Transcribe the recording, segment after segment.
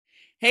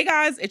Hey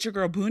guys, it's your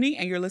girl Boonie,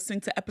 and you're listening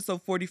to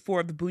episode 44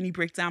 of the Boonie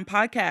Breakdown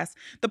podcast.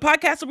 The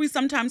podcast where we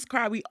sometimes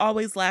cry, we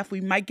always laugh,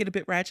 we might get a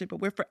bit ratchet,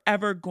 but we're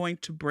forever going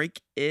to break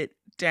it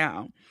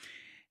down.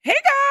 Hey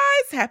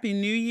guys, Happy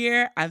New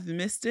Year. I've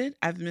missed it.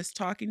 I've missed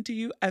talking to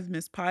you. I've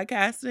missed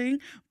podcasting,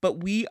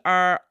 but we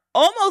are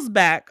almost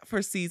back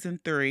for season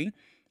 3.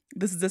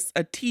 This is just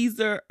a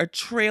teaser, a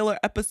trailer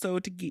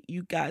episode to get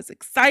you guys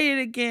excited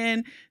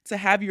again, to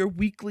have your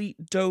weekly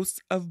dose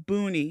of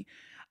Boonie.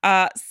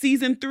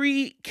 Season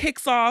 3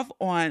 kicks off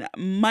on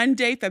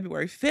Monday,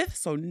 February 5th.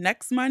 So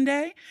next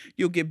Monday,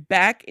 you'll get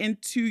back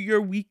into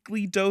your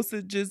weekly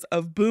dosages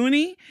of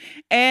Boonie.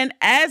 And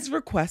as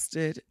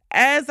requested,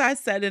 as I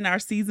said in our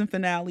season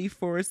finale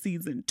for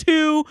season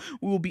 2,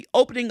 we will be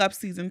opening up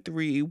season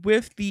 3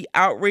 with the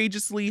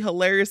outrageously,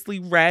 hilariously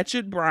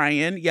ratchet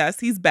Brian.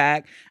 Yes, he's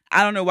back.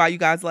 I don't know why you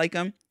guys like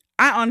him.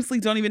 I honestly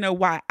don't even know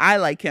why I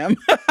like him.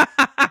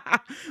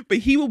 But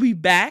he will be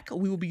back.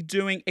 We will be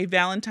doing a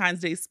Valentine's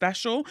Day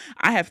special.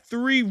 I have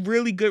 3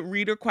 really good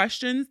reader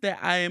questions that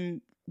I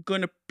am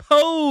going to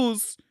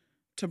pose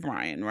to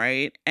Brian,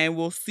 right? And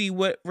we'll see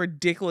what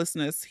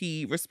ridiculousness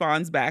he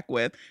responds back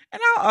with.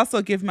 And I'll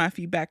also give my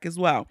feedback as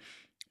well.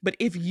 But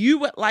if you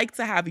would like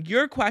to have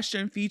your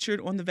question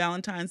featured on the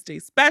Valentine's Day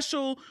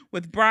special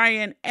with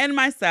Brian and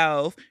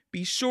myself,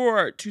 be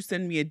sure to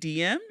send me a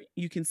DM.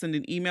 You can send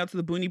an email to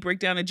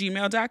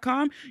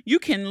theboonieBreakdown@gmail.com. You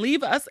can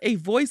leave us a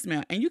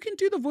voicemail, and you can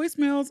do the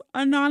voicemails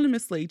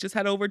anonymously. Just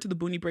head over to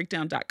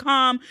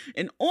theboonieBreakdown.com,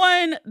 and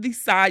on the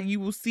side, you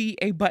will see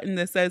a button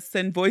that says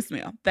send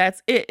voicemail.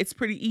 That's it. It's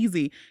pretty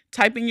easy.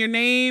 Type in your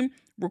name,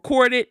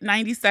 record it,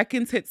 90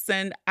 seconds, hit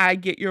send. I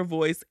get your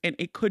voice, and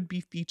it could be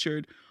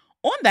featured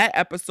on that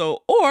episode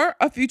or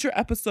a future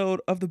episode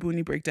of the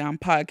Boonie Breakdown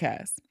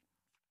podcast.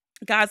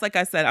 Guys, like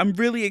I said, I'm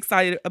really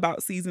excited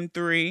about season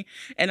 3.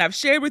 And I've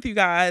shared with you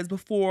guys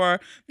before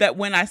that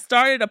when I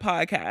started a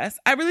podcast,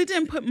 I really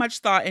didn't put much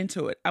thought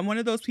into it. I'm one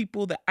of those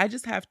people that I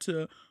just have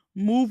to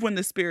move when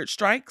the spirit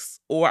strikes,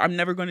 or I'm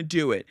never going to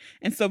do it.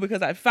 And so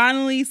because I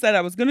finally said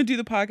I was going to do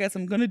the podcast,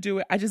 I'm going to do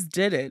it, I just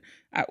did it.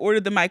 I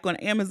ordered the mic on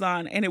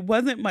Amazon, and it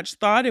wasn't much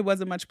thought. It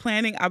wasn't much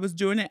planning. I was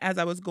doing it as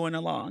I was going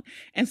along.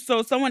 And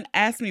so someone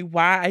asked me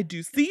why I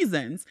do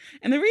seasons.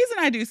 And the reason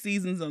I do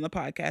seasons on the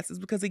podcast is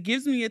because it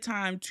gives me a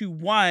time to,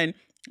 one,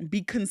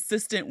 be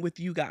consistent with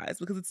you guys,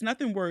 because it's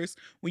nothing worse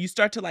when you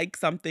start to like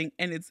something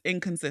and it's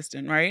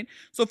inconsistent, right?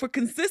 So for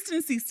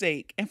consistency's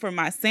sake and for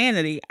my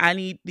sanity, I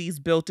need these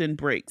built-in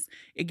breaks.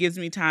 It gives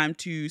me time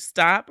to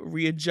stop,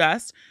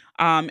 readjust.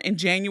 In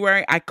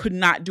January, I could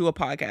not do a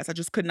podcast. I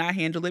just could not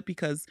handle it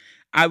because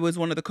I was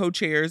one of the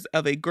co-chairs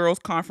of a girls'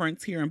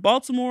 conference here in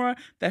Baltimore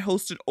that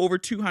hosted over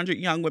 200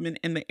 young women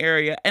in the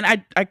area, and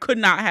I could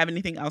not have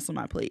anything else on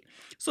my plate.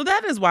 So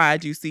that is why I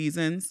do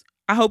seasons.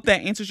 I hope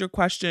that answers your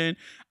question.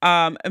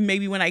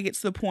 Maybe when I get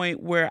to the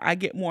point where I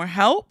get more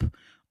help,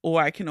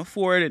 or I can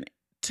afford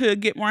to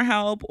get more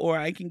help, or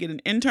I can get an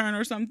intern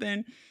or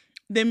something,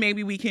 then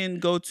maybe we can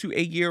go to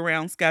a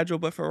year-round schedule.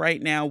 But for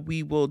right now,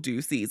 we will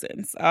do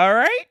seasons. All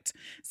right.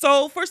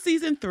 So for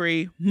season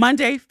 3,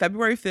 Monday,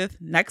 February 5th,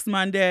 next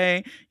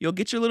Monday, you'll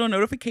get your little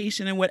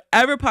notification in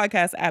whatever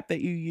podcast app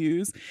that you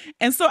use.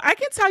 And so I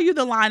can tell you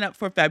the lineup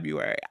for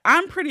February.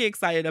 I'm pretty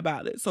excited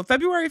about it. So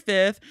February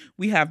 5th,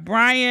 we have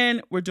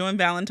Brian. We're doing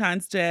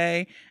Valentine's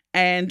Day.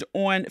 And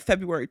on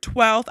February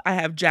 12th, I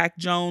have Jack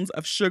Jones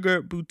of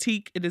Sugar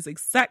Boutique. It is a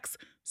sex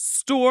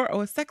store,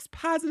 or a sex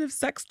positive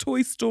sex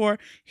toy store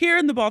here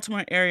in the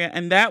Baltimore area.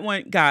 And that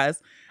one,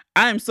 guys,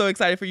 I am so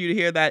excited for you to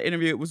hear that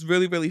interview. It was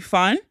really, really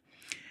fun.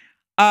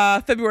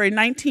 February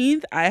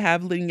 19th, I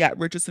have Lynette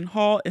Richardson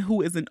Hall,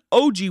 who is an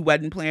OG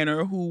wedding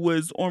planner who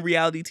was on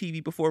reality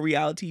TV before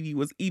reality TV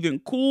was even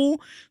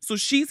cool. So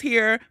she's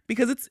here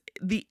because it's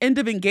the end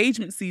of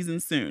engagement season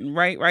soon,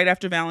 right? Right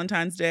after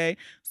Valentine's Day.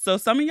 So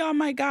some of y'all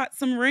might got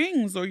some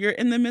rings, or you're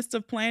in the midst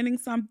of planning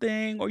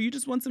something, or you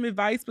just want some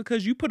advice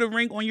because you put a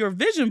ring on your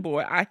vision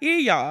board. I hear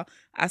y'all.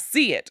 I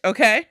see it.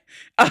 Okay.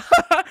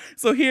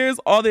 So here's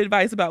all the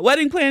advice about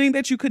wedding planning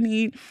that you could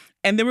need.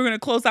 And then we're going to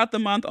close out the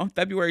month on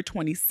February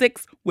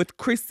 26th with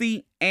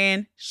Chrissy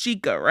and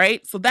Sheikah,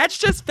 right? So that's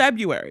just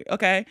February,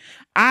 okay?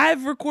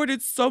 I've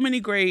recorded so many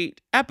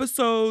great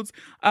episodes.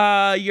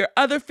 Your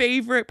other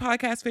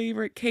podcast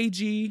favorite,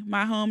 KG,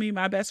 my homie,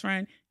 my best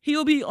friend,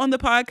 he'll be on the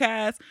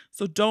podcast.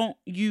 So don't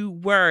you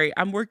worry.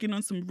 I'm working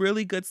on some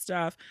really good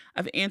stuff.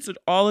 I've answered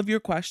all of your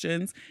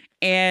questions.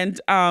 And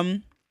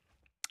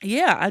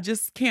yeah, I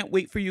just can't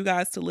wait for you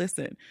guys to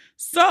listen.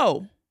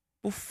 So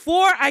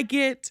before I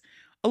get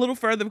a little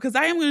further, because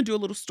I am going to do a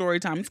little story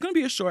time. It's going to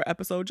be a short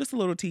episode, just a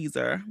little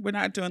teaser. We're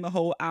not doing the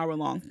whole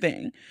hour-long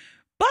thing.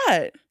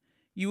 But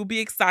you will be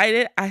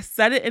excited. I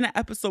said it in an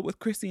episode with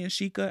Chrissy and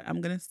Sheikah.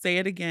 I'm going to say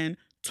it again.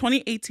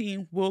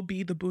 2018 will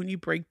be the Boonie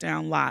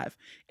Breakdown Live.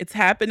 It's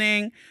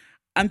happening.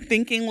 I'm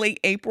thinking late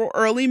April,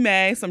 early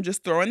May. So I'm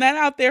just throwing that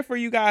out there for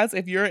you guys.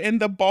 If you're in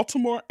the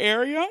Baltimore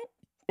area,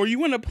 or you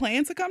want to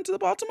plan to come to the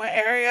Baltimore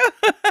area,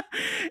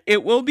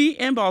 it will be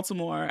in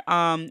Baltimore.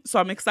 So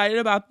I'm excited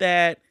about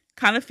that.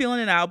 Kind of feeling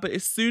it out, but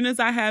as soon as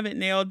I have it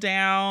nailed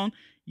down,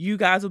 you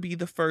guys will be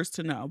the first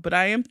to know. But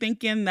I am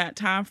thinking that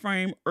time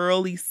frame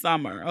early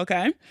summer,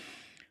 okay?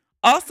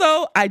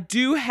 Also, I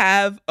do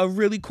have a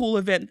really cool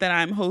event that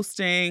I'm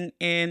hosting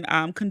in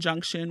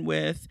conjunction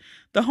with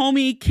the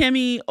homie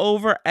Kimmy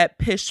over at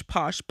Pish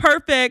Posh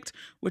Perfect,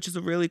 which is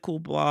a really cool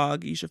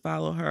blog. You should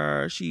follow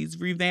her. She's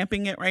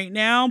revamping it right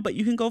now, but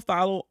you can go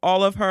follow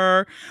all of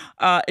her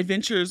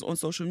adventures on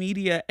social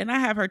media. And I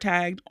have her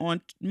tagged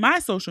on my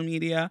social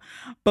media.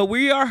 But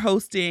we are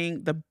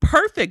hosting the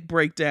perfect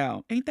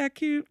breakdown. Ain't that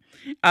cute?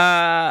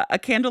 A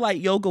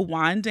candlelight yoga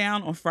wind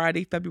down on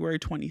Friday, February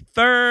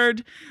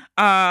 23rd.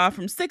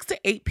 From 6 to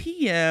 8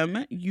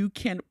 p.m. You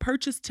can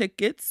purchase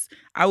tickets.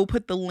 I will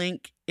put the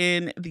link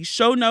in the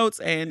show notes.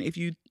 And if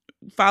you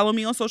follow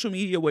me on social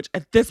media, which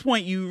at this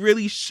point you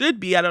really should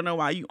be, I don't know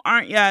why you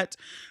aren't yet,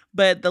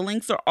 but the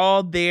links are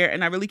all there.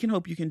 And I really can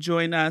hope you can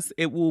join us.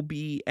 It will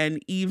be an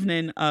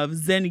evening of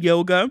Zen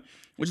yoga,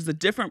 which is a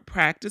different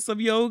practice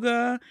of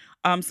yoga,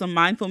 some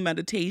mindful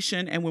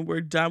meditation. And when we're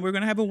done, we're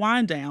going to have a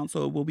wind down.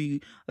 So it will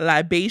be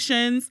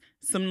libations,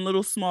 some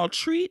little small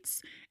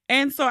treats.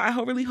 And so I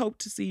really hope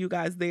to see you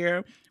guys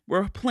there.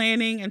 We're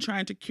planning and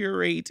trying to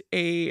curate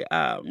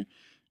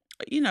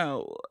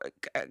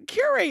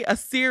curate a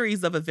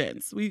series of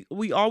events.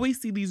 We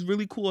always see these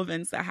really cool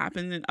events that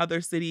happen in other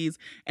cities,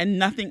 and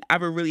nothing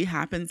ever really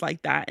happens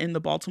like that in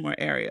the Baltimore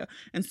area.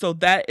 And so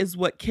that is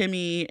what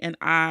Kimmy and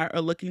I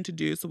are looking to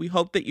do. So we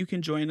hope that you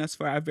can join us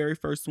for our very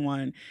first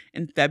one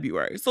in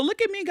February. So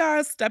look at me,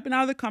 guys, stepping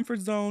out of the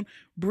comfort zone,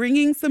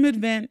 bringing some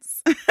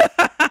events.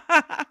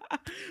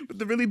 But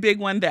the really big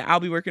one that I'll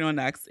be working on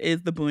next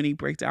is the Boonie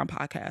Breakdown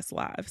Podcast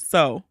Live.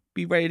 So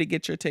be ready to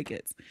get your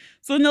tickets.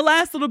 So in the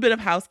last little bit of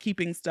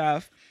housekeeping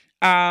stuff,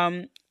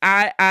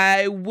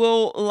 I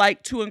will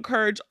like to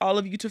encourage all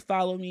of you to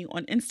follow me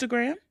on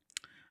Instagram.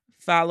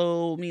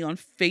 Follow me on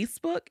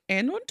Facebook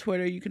and on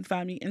Twitter. You can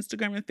find me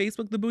Instagram and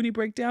Facebook, The Boonie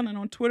Breakdown. And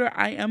on Twitter,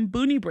 I am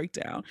Boonie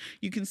Breakdown.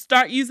 You can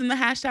start using the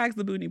hashtags,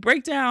 The Boonie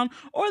Breakdown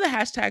or the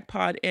hashtag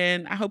pod.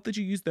 And I hope that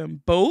you use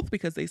them both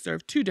because they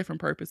serve two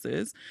different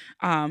purposes.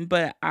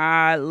 But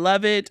I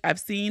love it. I've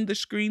seen the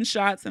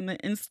screenshots and the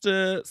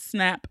Insta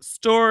Snap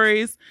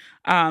stories.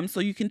 So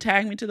you can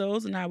tag me to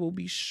those and I will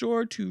be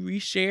sure to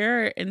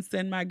reshare and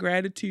send my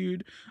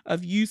gratitude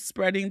of you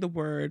spreading the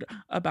word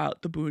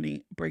about the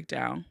Boonie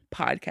Breakdown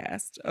podcast.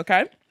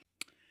 Okay.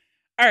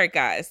 All right,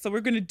 guys. So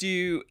we're going to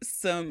do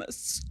some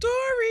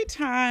story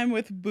time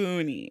with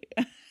Boonie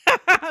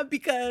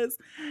because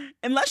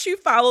unless you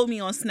follow me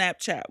on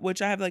Snapchat,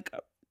 which I have like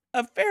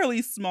a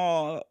fairly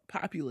small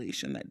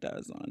population that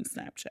does on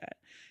Snapchat,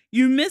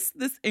 you missed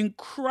this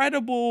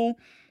incredible,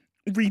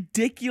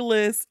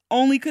 ridiculous,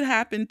 only could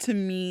happen to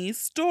me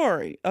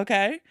story,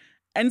 okay?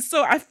 And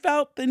so I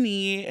felt the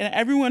need, and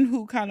everyone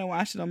who kind of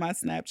watched it on my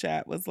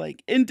Snapchat was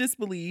like in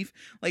disbelief,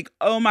 like,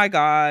 oh my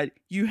God,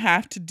 you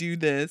have to do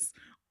this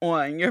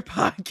on your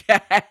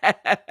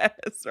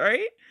podcast,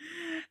 right?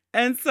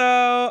 And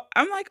so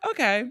I'm like,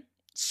 okay,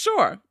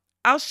 sure,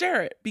 I'll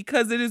share it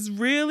because it is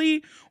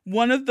really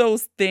one of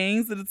those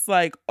things that it's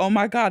like, oh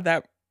my God,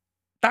 that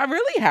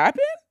really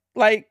happened?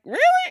 Like, really?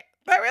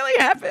 That really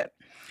happened?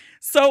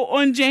 So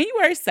on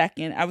January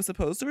 2nd, I was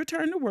supposed to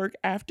return to work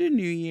after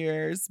New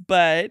Year's,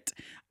 but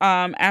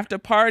after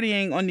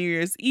partying on New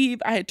Year's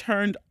Eve, I had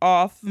turned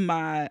off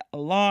my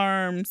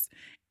alarms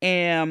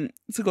and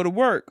to go to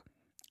work.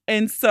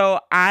 And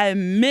so I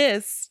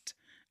missed,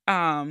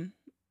 and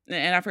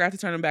I forgot to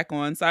turn them back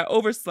on. So I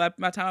overslept.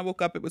 By the time I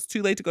woke up, it was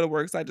too late to go to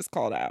work, so I just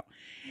called out.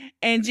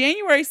 And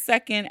January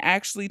 2nd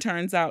actually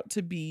turns out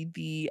to be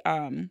the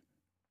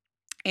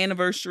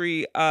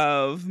anniversary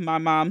of my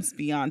mom's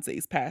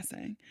fiance's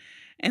passing.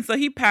 And so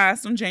he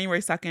passed on January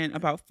 2nd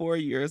about 4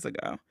 years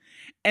ago.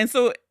 And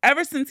so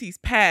ever since he's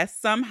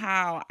passed,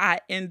 somehow I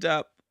end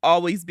up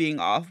always being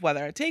off,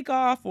 whether I take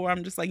off or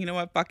I'm just like, you know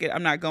what, fuck it,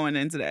 I'm not going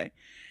in today.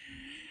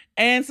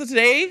 And so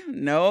today,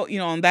 no,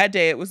 on that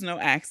day, it was no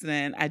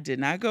accident. I did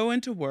not go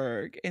into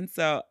work. And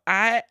so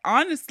I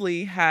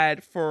honestly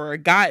had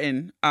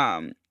forgotten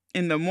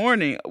in the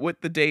morning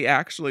what the day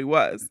actually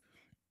was.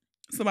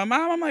 So my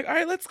mom, I'm like, all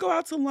right, let's go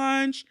out to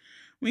lunch.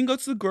 We can go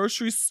to the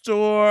grocery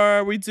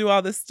store. We do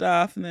all this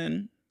stuff and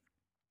then,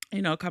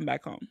 come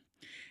back home.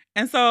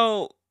 And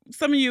so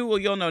some of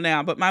you'll know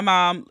now, but my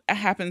mom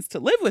happens to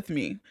live with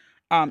me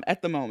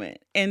at the moment.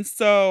 And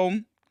so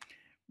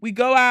we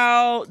go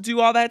out, do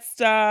all that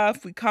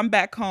stuff. We come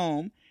back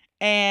home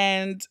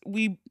and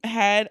we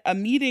had a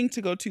meeting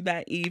to go to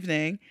that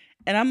evening.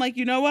 And I'm like,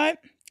 you know what?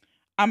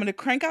 I'm going to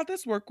crank out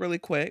this work really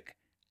quick.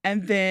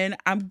 And then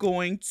I'm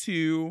going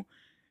to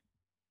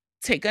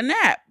take a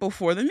nap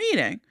before the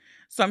meeting.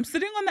 So I'm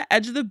sitting on the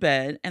edge of the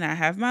bed and I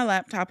have my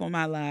laptop on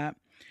my lap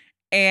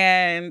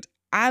and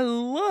I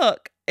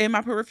look in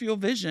my peripheral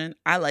vision,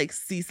 I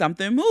see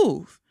something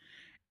move.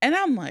 And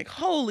I'm like,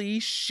 holy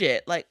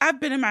shit.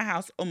 I've been in my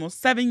house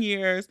almost 7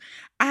 years.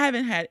 I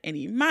haven't had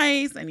any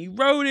mice, any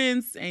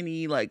rodents,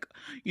 any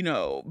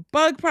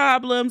bug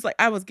problems.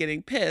 I was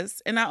getting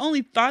pissed. And I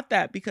only thought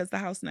that because the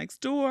house next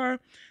door,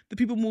 the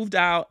people moved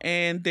out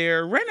and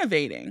they're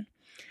renovating.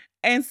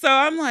 And so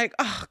I'm like,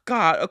 oh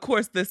God, of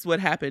course this would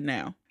happen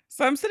now.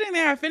 So I'm sitting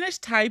there, I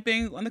finished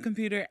typing on the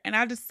computer and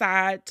I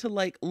decide to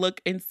like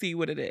look and see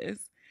what it is.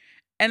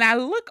 And I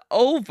look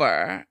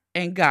over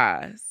and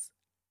guys,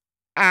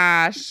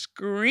 I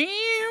screamed.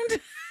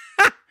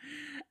 And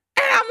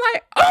I'm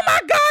like, oh my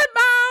God,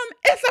 Mom,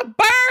 it's a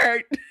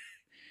bird.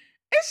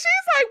 And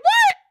she's like,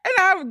 what? And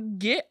I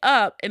get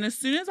up. And as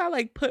soon as I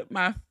like put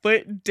my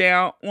foot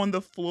down on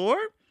the floor,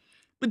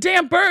 the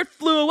damn bird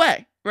flew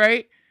away,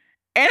 right?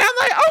 And I'm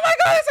like, oh my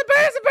God, it's a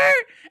bird, it's a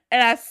bird.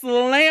 And I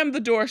slammed the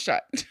door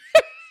shut.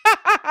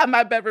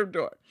 My bedroom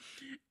door.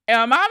 And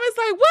my mom is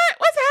like, what?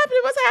 What's happening?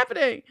 What's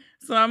happening?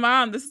 So my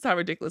mom, this is how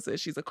ridiculous it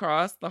is. She's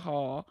across the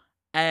hall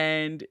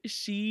and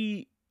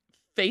she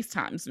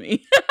FaceTimes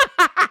me.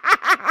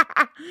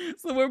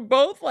 So we're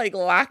both like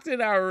locked in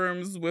our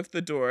rooms with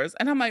the doors.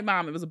 And I'm like,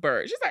 Mom, it was a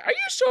bird. She's like, are you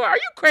sure? Are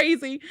you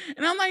crazy?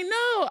 And I'm like,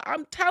 no,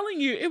 I'm telling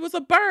you, it was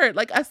a bird.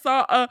 Like I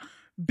saw a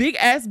big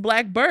ass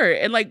black bird.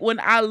 And like when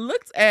I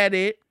looked at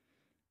it,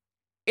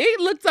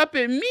 it looked up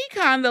at me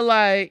kind of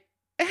like,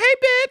 hey,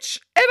 bitch.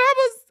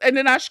 And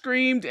then I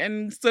screamed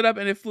and stood up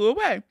and it flew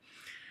away.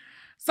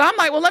 So I'm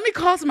like, well, let me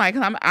call somebody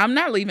because I'm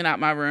not leaving out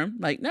my room.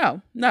 Like,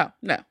 no.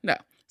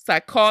 So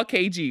I call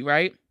KG,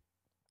 right?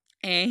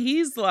 And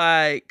he's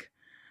like,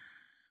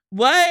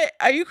 what?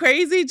 Are you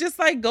crazy? Just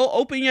like go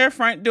open your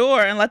front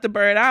door and let the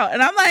bird out.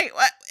 And I'm like,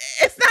 what?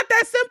 It's not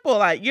that simple.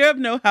 Like, you're of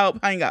no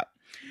help. Hang up.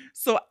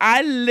 So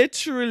I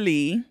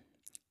literally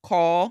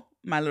call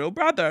my little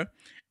brother.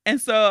 And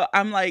so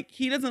I'm like,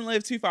 he doesn't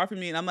live too far from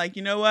me. And I'm like,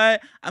 you know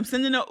what? I'm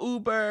sending an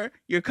Uber.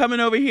 You're coming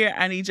over here.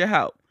 I need your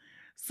help.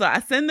 So I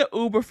send the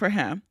Uber for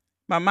him.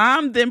 My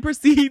mom then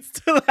proceeds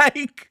to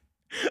like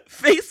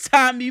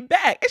FaceTime me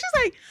back. And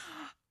she's like,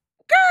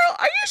 girl,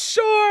 are you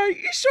sure?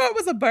 You sure it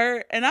was a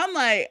bird? And I'm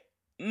like,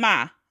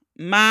 Ma.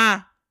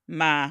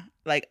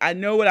 Like, I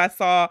know what I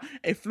saw.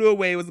 It flew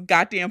away. It was a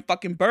goddamn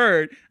fucking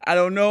bird. I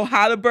don't know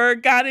how the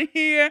bird got in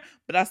here,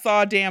 but I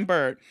saw a damn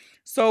bird.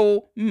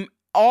 So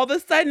all of a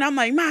sudden, I'm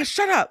like, Ma,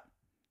 shut up.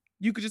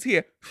 You could just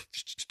hear,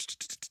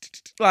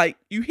 like,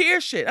 you hear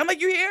shit. I'm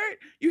like, you hear it?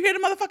 You hear the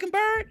motherfucking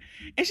bird?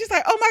 And she's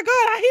like, oh my God,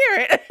 I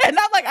hear it. And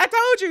I'm like, I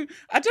told you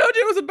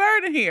it was a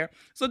bird in here.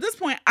 So at this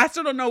point, I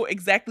still don't know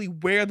exactly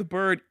where the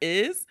bird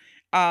is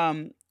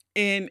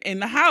in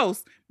the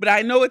house, but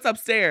I know it's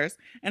upstairs.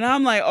 And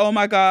I'm like, oh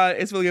my God,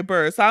 it's really a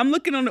bird. So I'm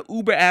looking on the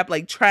Uber app,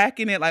 like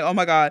tracking it, like, oh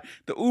my God,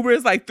 the Uber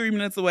is like 3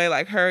 minutes away,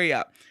 like, hurry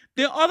up.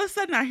 Then all of a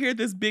sudden I hear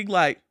this big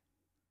like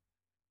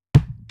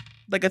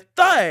a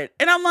thud.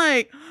 And I'm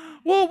like,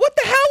 well, what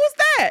the hell was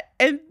that?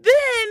 And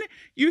then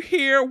you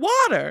hear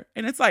water.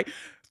 And it's like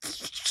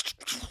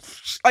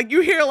you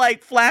hear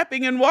like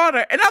flapping in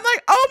water. And I'm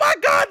like, oh my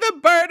God, the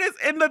bird is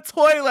in the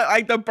toilet.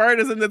 Like the bird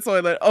is in the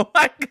toilet. Oh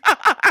my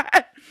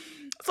God.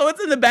 So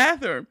it's in the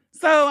bathroom.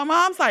 So my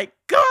mom's like,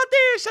 go out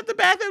there and shut the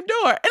bathroom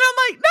door. And I'm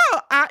like, no,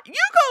 you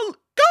go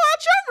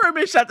out your room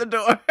and shut the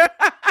door.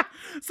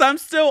 So I'm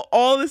still,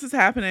 all this is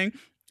happening.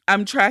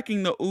 I'm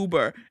tracking the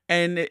Uber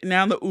and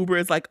now the Uber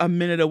is like a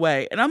minute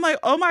away. And I'm like,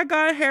 oh my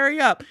God,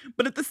 hurry up.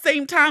 But at the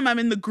same time, I'm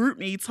in the group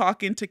me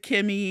talking to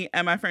Kimmy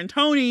and my friend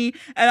Tony.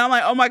 And I'm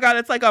like, oh my God,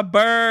 it's like a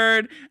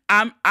bird.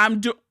 I'm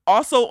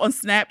also on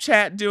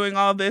Snapchat doing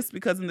all this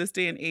because in this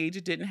day and age,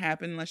 it didn't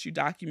happen unless you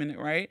document it,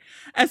 right?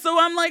 And so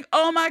I'm like,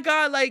 oh my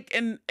God, like,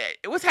 and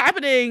it was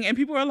happening. And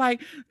people are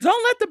like,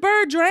 don't let the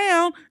bird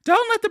drown.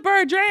 Don't let the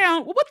bird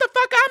drown. Well, what the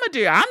fuck I'm gonna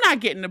do? I'm not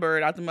getting the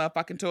bird out the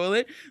motherfucking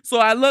toilet. So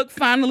I look,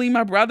 finally,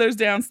 my brother's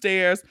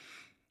downstairs.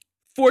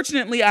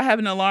 Fortunately, I have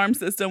an alarm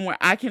system where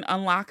I can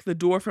unlock the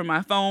door from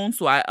my phone.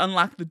 So I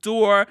unlock the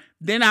door.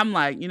 Then I'm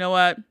like, you know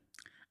what?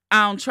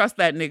 I don't trust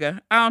that nigga.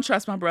 I don't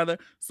trust my brother.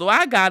 So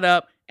I got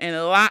up and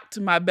locked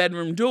my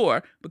bedroom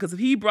door because if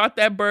he brought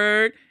that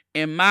bird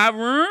in my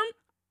room,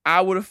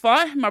 I would have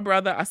fought my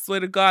brother. I swear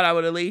to God, I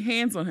would have laid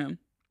hands on him.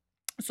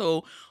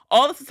 So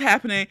all this is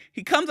happening.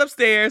 He comes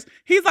upstairs.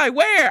 He's like,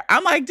 where?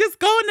 I'm like, just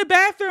go in the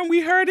bathroom.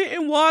 We heard it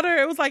in water.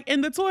 It was like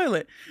in the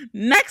toilet.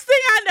 Next thing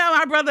I know,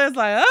 my brother is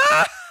like,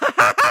 ah!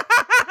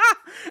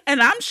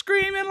 And I'm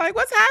screaming like,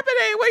 what's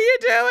happening? What are you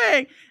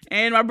doing?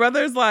 And my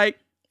brother's like,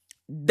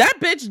 that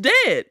bitch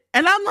dead.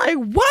 And I'm like,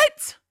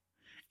 what?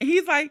 And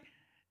he's like,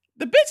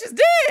 the bitch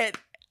is dead.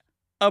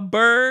 A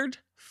bird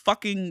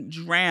fucking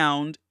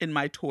drowned in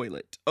my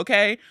toilet.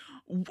 Okay.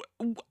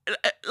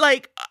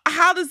 Like,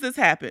 how does this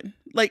happen?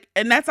 Like,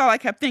 and that's all I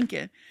kept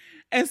thinking.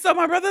 And so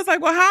my brother's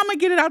like, well, how am I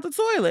get it out the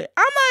toilet?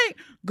 I'm like,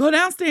 go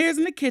downstairs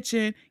in the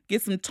kitchen,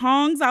 get some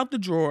tongs out the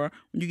drawer.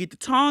 When you get the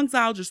tongs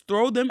out, just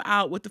throw them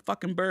out with the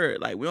fucking bird.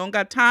 Like, we don't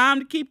got time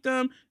to keep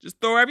them. Just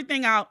throw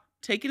everything out,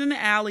 take it in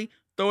the alley,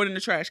 throw it in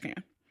the trash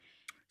can.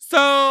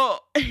 So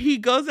he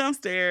goes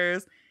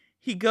downstairs,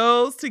 he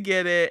goes to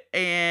get it,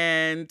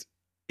 and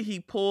he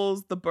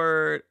pulls the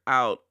bird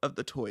out of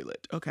the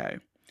toilet. Okay.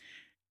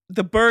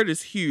 The bird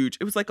is huge.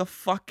 It was like a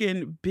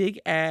fucking big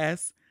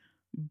ass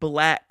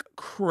black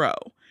crow.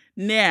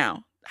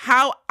 Now,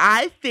 how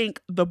I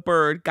think the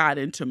bird got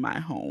into my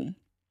home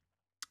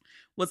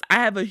was I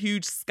have a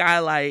huge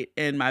skylight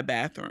in my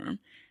bathroom.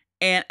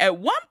 And at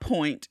one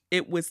point,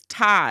 it was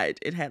tied.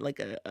 It had like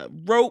a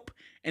rope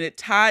and it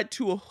tied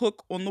to a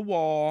hook on the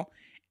wall.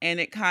 And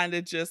it kind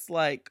of just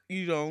like,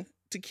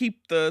 to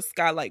keep the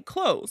skylight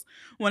closed.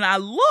 When I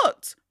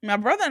looked, my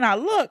brother and I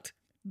looked,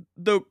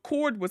 the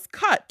cord was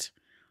cut,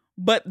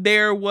 but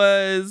there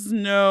was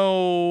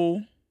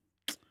no,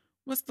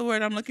 what's the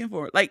word I'm looking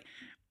for? Like,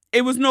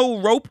 it was no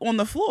rope on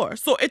the floor.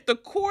 So if the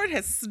cord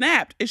has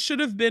snapped, it should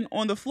have been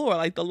on the floor,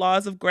 like the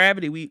laws of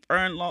gravity. We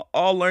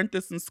all learned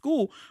this in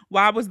school.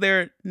 Why was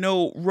there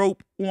no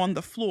rope on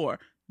the floor?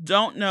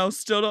 Don't know.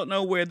 Still don't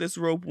know where this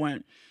rope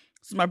went.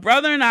 So my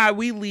brother and I,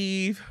 we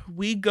leave.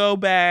 We go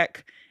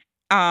back.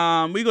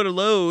 We go to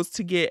Lowe's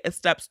to get a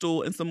step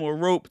stool and some more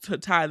rope to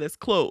tie this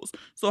closed.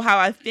 So how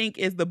I think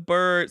is the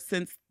bird,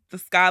 since the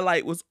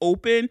skylight was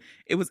open,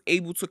 it was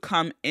able to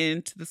come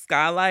into the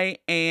skylight,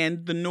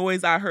 and the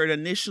noise I heard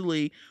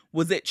initially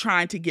was it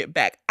trying to get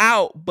back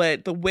out,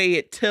 but the way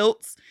it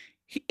tilts,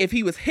 if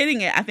he was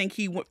hitting it, I think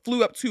he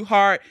flew up too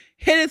hard,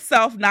 hit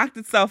itself, knocked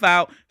itself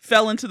out,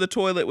 fell into the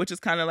toilet, which is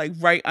kind of like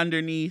right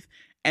underneath,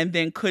 and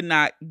then could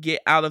not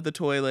get out of the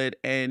toilet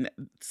and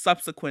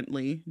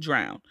subsequently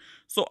drowned.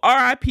 So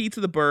RIP to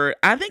the bird.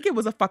 I think it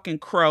was a fucking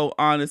crow,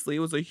 honestly. It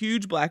was a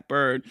huge black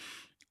bird.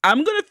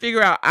 I'm going to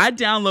figure out, I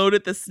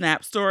downloaded the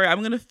Snap story. I'm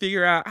going to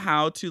figure out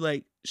how to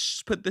like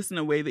put this in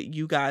a way that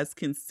you guys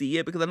can see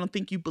it, because I don't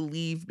think you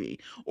believe me.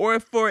 Or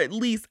for at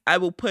least I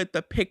will put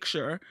the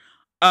picture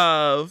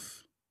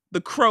of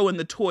the crow in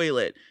the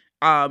toilet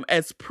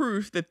as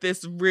proof that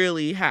this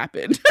really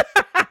happened.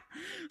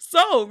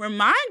 So to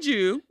remind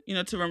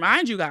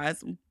you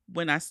guys,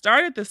 when I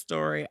started the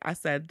story, I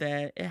said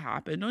that it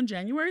happened on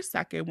January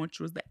 2nd, which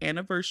was the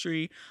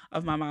anniversary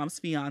of my mom's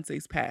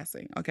fiance's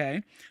passing,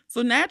 okay?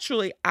 So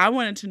naturally, I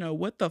wanted to know,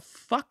 what the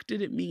fuck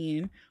did it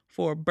mean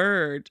for a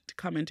bird to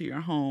come into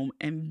your home?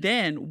 And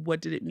then what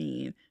did it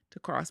mean to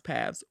cross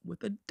paths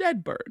with a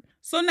dead bird?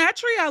 So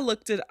naturally, I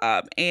looked it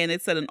up, and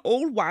it said an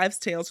old wives'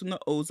 tales from the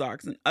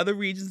Ozarks and other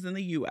regions in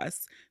the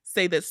U.S.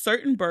 say that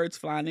certain birds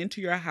flying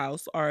into your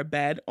house are a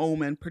bad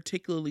omen,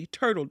 particularly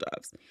turtle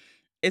doves.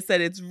 It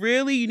said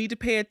you need to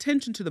pay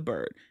attention to the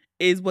bird.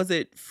 Was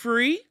it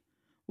free?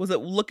 Was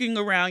it looking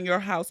around your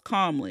house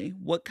calmly?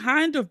 What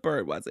kind of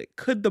bird was it?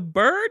 Could the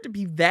bird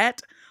be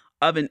that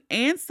of an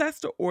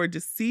ancestor or a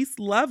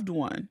deceased loved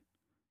one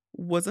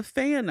was a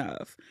fan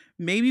of?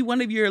 Maybe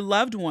one of your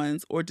loved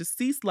ones or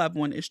deceased loved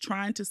one is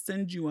trying to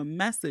send you a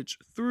message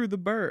through the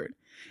bird.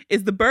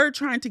 Is the bird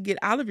trying to get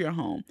out of your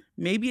home?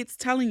 Maybe it's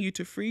telling you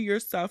to free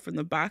yourself from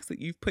the box that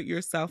you've put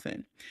yourself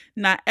in.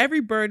 Not every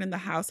bird in the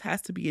house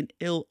has to be an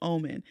ill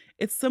omen.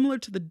 It's similar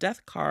to the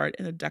death card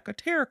in a deck of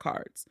tarot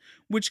cards,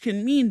 which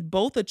can mean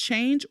both a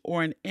change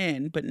or an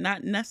end, but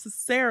not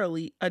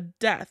necessarily a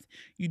death.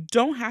 You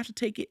don't have to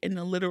take it in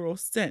a literal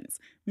sense.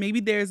 Maybe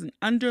there's an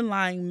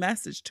underlying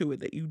message to it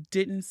that you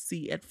didn't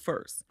see at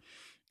first.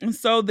 And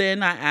so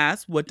then I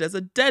asked, what does a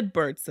dead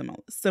bird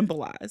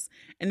symbolize?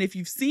 And if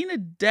you've seen a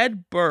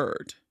dead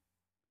bird,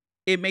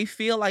 it may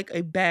feel like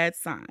a bad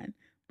sign,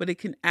 but it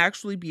can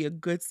actually be a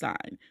good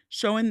sign,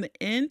 showing the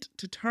end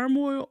to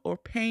turmoil or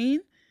pain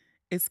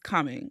is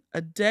coming.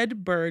 A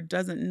dead bird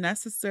doesn't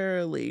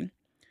necessarily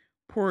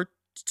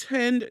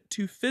portend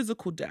to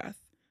physical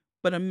death,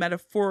 but a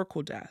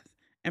metaphorical death.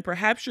 And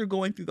perhaps you're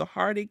going through the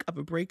heartache of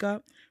a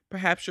breakup.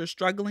 Perhaps you're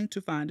struggling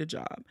to find a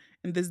job.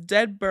 And this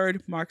dead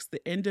bird marks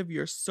the end of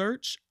your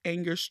search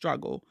and your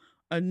struggle.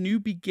 A new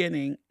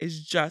beginning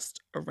is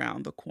just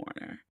around the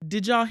corner.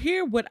 Did y'all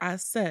hear what I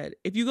said?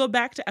 If you go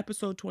back to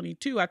episode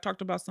 22, I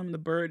talked about some of the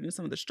bird and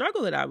some of the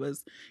struggle that I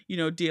was,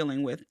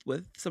 dealing with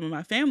some of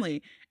my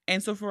family.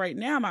 And so for right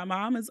now, my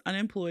mom is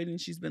unemployed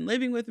and she's been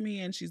living with me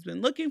and she's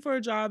been looking for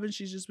a job and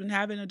she's just been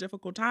having a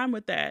difficult time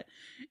with that.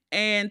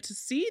 And to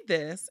see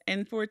this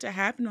and for it to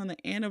happen on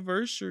the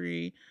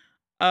anniversary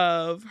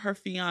of her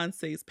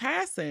fiance's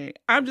passing,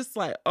 I'm just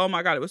like, oh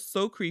my God, it was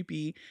so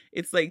creepy.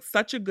 It's like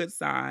such a good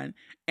sign.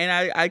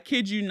 And I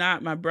kid you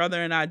not, my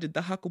brother and I did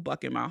the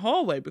hucklebuck in my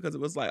hallway because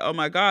it was like, oh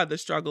my God, the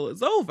struggle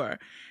is over.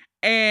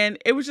 And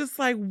it was just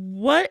like,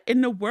 what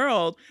in the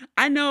world?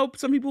 I know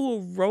some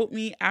people who wrote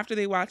me after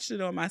they watched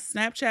it on my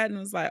Snapchat and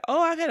was like,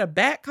 oh, I've had a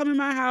bat come in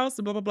my house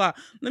and blah, blah, blah.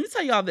 Let me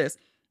tell y'all this.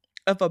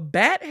 If a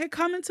bat had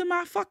come into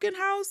my fucking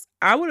house,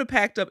 I would have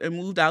packed up and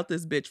moved out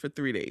this bitch for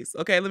 3 days.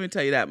 Okay, let me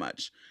tell you that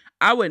much.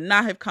 I would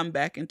not have come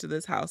back into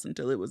this house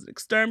until it was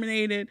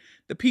exterminated.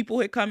 The people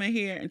had come in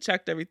here and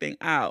checked everything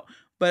out.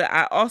 But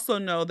I also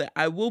know that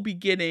I will be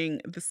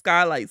getting the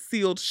skylight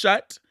sealed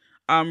shut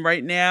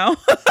right now.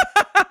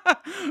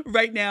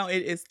 Right now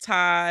it is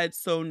tied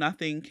so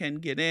nothing can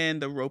get in.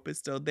 The rope is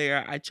still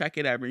there. I check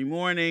it every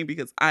morning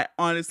because I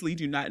honestly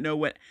do not know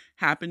what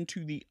happened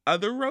to the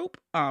other rope.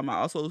 I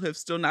also have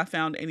still not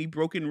found any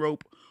broken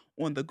rope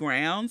on the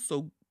ground.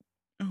 So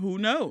who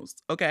knows?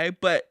 Okay.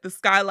 But the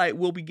skylight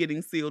will be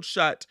getting sealed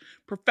shut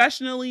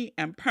professionally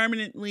and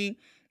permanently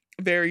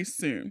very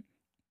soon.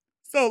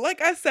 So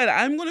like I said,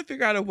 I'm going to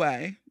figure out a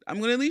way. I'm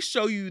going to at least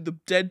show you the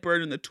dead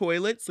bird in the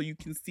toilet so you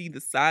can see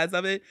the size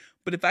of it.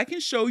 But if I can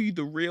show you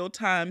the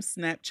real-time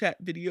Snapchat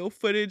video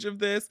footage of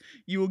this,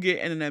 you will get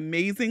an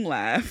amazing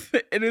laugh.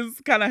 It is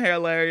kind of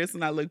hilarious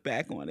when I look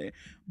back on it.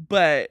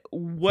 But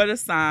what a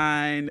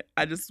sign.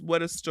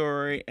 What a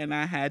story. And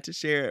I had to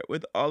share it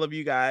with all of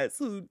you guys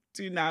who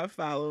do not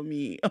follow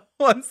me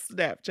on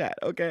Snapchat,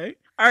 okay?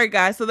 All right,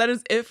 guys. So that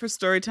is it for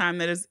story time.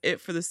 That is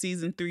it for the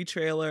season 3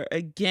 trailer.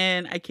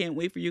 Again, I can't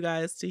wait for you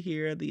guys to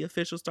hear the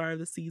official start of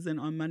the season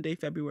on Monday,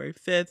 February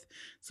 5th.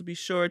 So be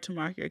sure to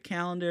mark your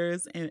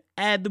calendars and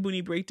add the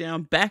Boonie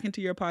Breakdown back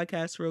into your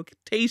podcast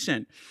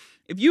rotation.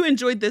 If you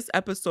enjoyed this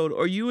episode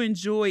or you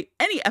enjoy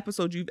any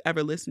episode you've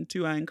ever listened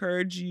to, I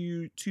encourage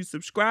you to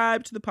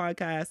subscribe to the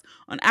podcast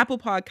on Apple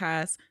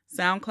Podcasts,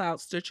 SoundCloud,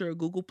 Stitcher,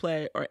 Google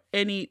Play, or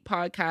any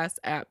podcast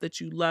app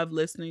that you love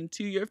listening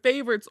to your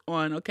favorites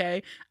on,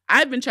 okay?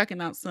 I've been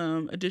checking out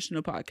some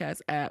additional podcast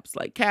apps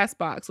like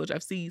Castbox, which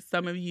I've seen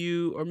some of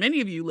you or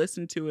many of you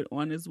listen to it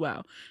on as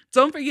well.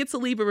 Don't forget to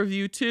leave a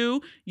review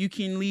too. You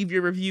can leave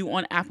your review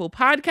on Apple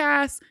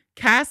Podcasts,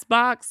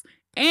 Castbox,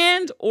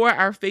 and or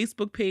our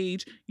Facebook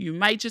page. You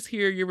might just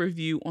hear your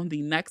review on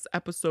the next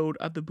episode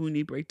of the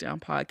Boonie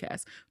Breakdown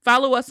podcast.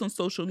 Follow us on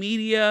social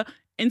media,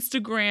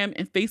 Instagram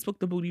and Facebook,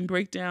 The Boonie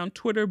Breakdown,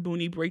 Twitter,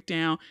 Boonie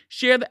Breakdown.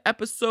 Share the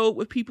episode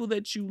with people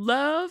that you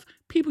love,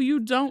 people you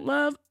don't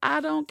love. I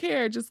don't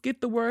care. Just get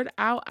the word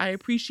out. I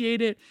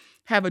appreciate it.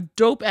 Have a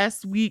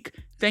dope-ass week.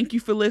 Thank you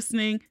for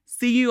listening.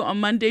 See you on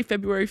Monday,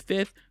 February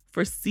 5th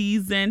for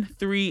season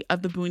 3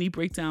 of the Boonie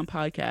Breakdown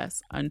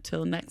podcast.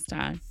 Until next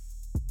time.